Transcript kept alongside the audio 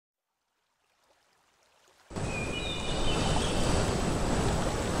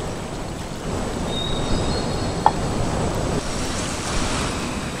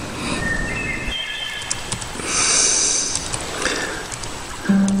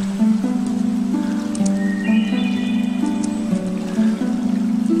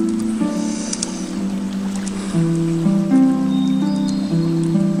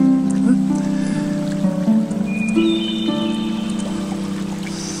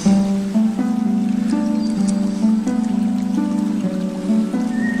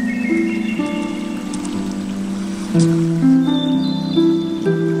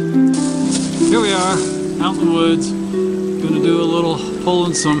woods. Gonna do a little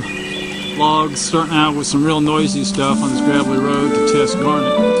pulling some logs, starting out with some real noisy stuff on this gravelly road to test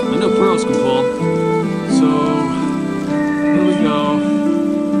Garnet. I know Puros can pull, so here we go.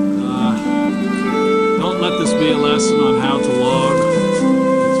 Don't let this be a lesson on how to log.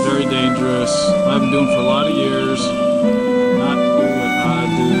 It's very dangerous. I've been doing it for a lot of years. Not do what I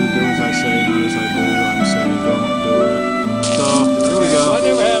do as I say, not as I do. I'm saying don't do it. So here we go. I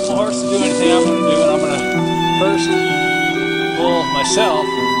never have my horse to do anything I'm going to do, and I'm going to first pull myself.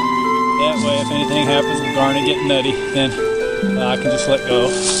 That way, if anything happens with Garnet getting nutty, then I can just let go,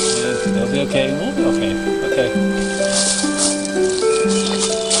 and they'll be okay, and we'll be okay. Okay.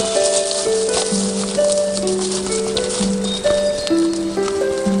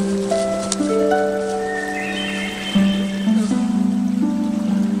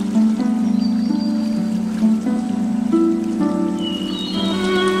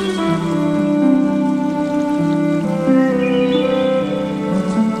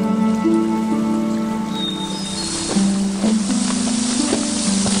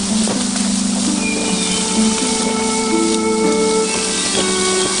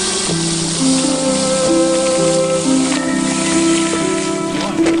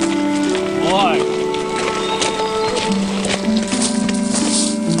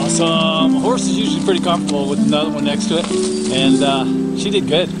 Horse is usually pretty comfortable with another one next to it, and she did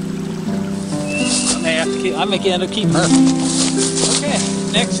good. I may end up keeping her. Okay,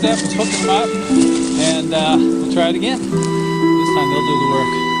 next step is hooking them up, and we'll try it again. This time they'll do the work.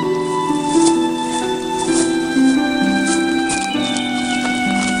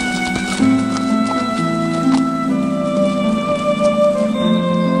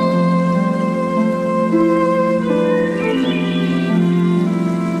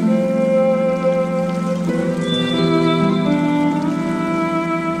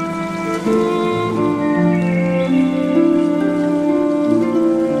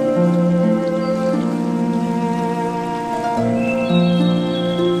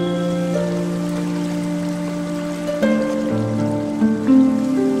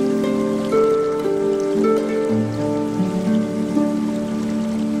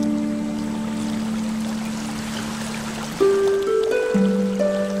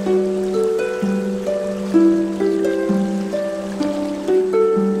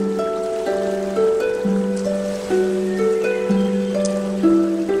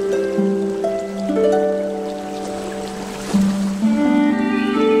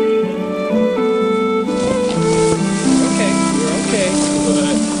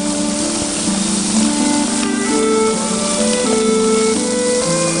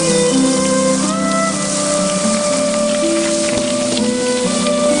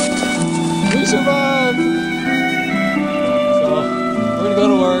 Survived! So, we're gonna go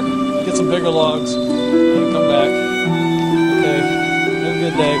to work, get some bigger logs, and come back. Okay, have a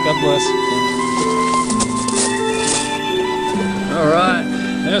good day, God bless. Alright,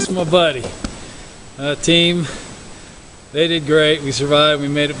 that's my buddy. Team, they did great, we survived, we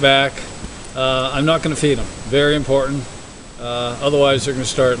made it back. I'm not gonna feed them, very important. Otherwise they're gonna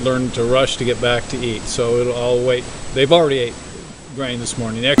start learning to rush to get back to eat. So I'll wait. They've already ate grain this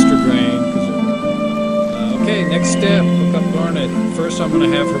morning, extra grain. Okay, next step, hook up Garnet. First I'm going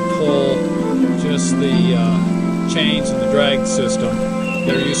to have her pull just the chains and the drag system.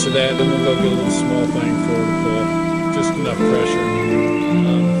 Get her used to that, then we'll go get a little small thing for her to pull. Just enough pressure.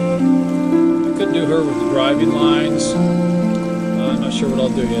 I could do her with the driving lines. I'm not sure what I'll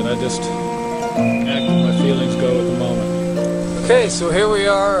do yet. I just act as my feelings go at the moment. Okay, so here we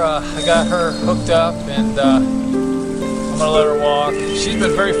are. I got her hooked up, and I'm going to let her walk. She's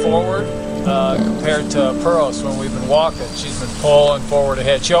been very forward. Compared to Puros when we've been walking. She's been pulling forward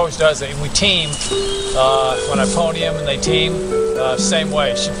ahead. She always does it. And we team. When I pony them and they team, same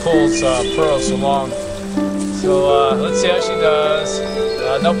way. She pulls Puros along. So let's see how she does.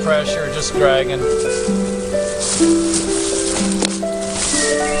 No pressure, just dragging.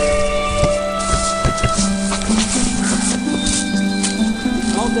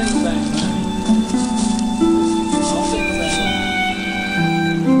 All ding bang.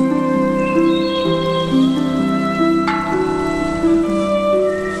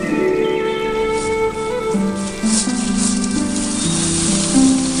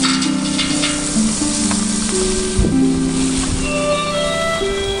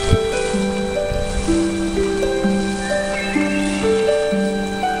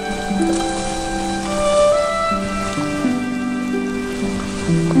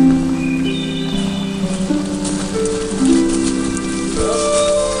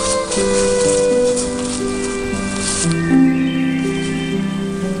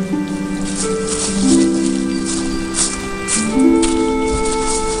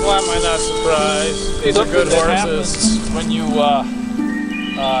 Why am I not surprised? These are good horses. When you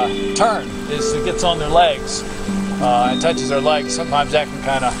turn, is it gets on their legs and touches their legs. Sometimes that can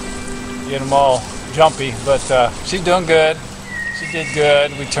kind of get them all jumpy, but she's doing good. She did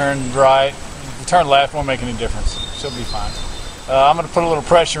good. We turned right. We turned left. Won't make any difference. She'll be fine. I'm going to put a little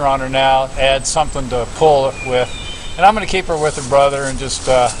pressure on her now, add something to pull it with, and I'm going to keep her with her brother and just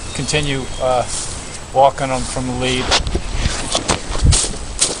continue walking them from the lead.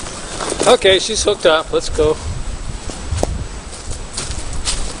 Okay, she's hooked up. Let's go.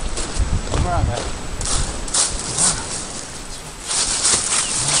 Come on, man.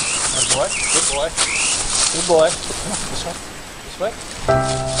 Good boy. Good boy. Good boy. Come on, this way. This way.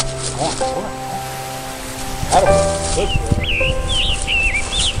 Come on, come on. Attaboy. Good boy.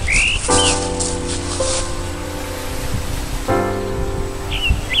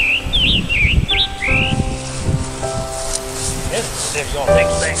 There you go, big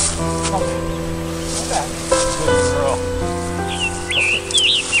thing. Come on. Come back. Good girl.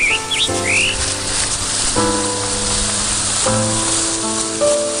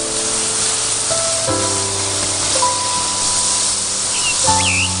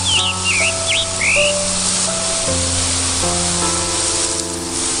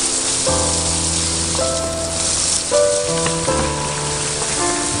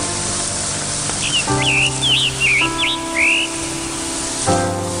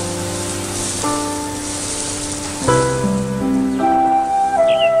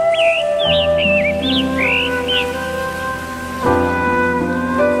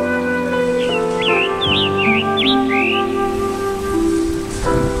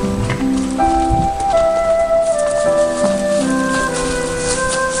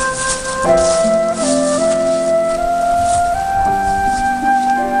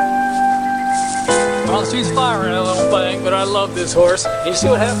 She's firing a little thing, but I love this horse. And you see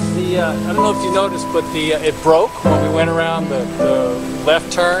what happened? I don't know if you noticed, but it broke when we went around the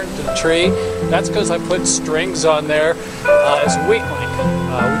left turn to the tree. That's because I put strings on there as a weak link.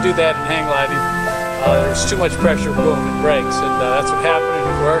 We do that in hang gliding. There's too much pressure, boom, it breaks, and that's what happened, and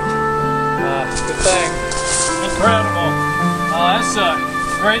it worked. Good thing. Incredible. That's a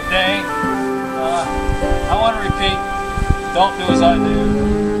great day. I want to repeat, don't do as I do.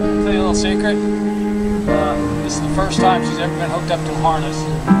 I'll tell you a little secret. This is the first time she's ever been hooked up to a harness.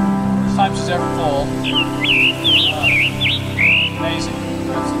 First time she's ever full. Amazing.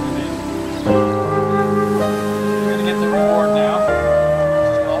 Absolutely amazing. We're going to get the reward now.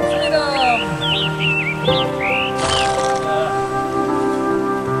 Freedom!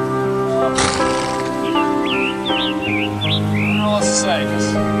 I don't know what to say.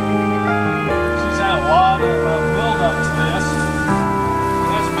 She's had a lot of build-up to this.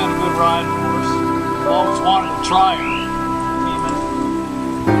 It hasn't been a good ride for us. Always wanted to try her, even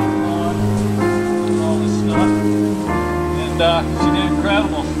all this stuff, and she did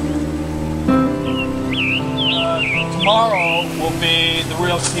incredible. Tomorrow will be the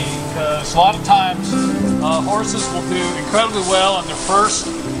real key, because a lot of times horses will do incredibly well on their first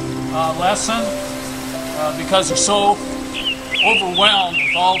lesson because they're so overwhelmed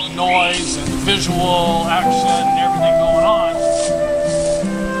with all the noise and the visual action and everything going on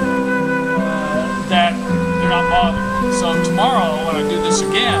that they're not bothered. So tomorrow, when I do this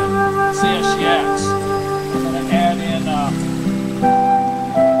again, see how she acts. I'm going to add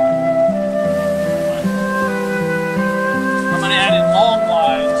in long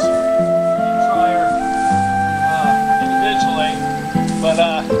lines and try her individually. But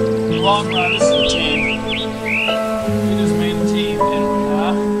in the long run, this is a team. We just made a team, didn't we,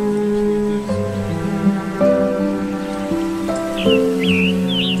 huh?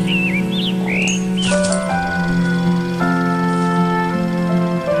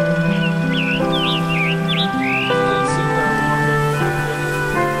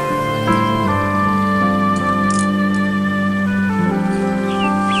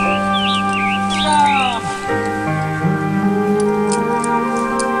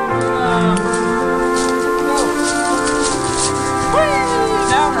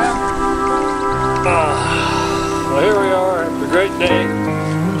 Well, here we are after a great day,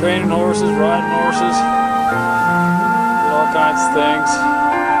 training horses, riding horses, all kinds of things.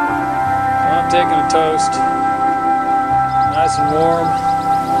 So I'm taking a toast, nice and warm,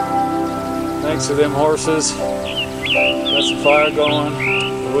 thanks to them horses. Got some fire going,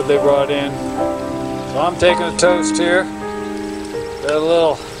 the wood they brought in. So I'm taking a toast here. Got a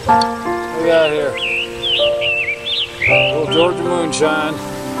little, what we got here? A little Georgia moonshine.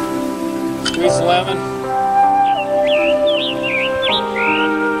 Squeeze the lemon.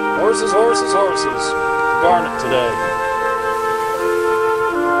 Horses, horses, horses. Garnet today.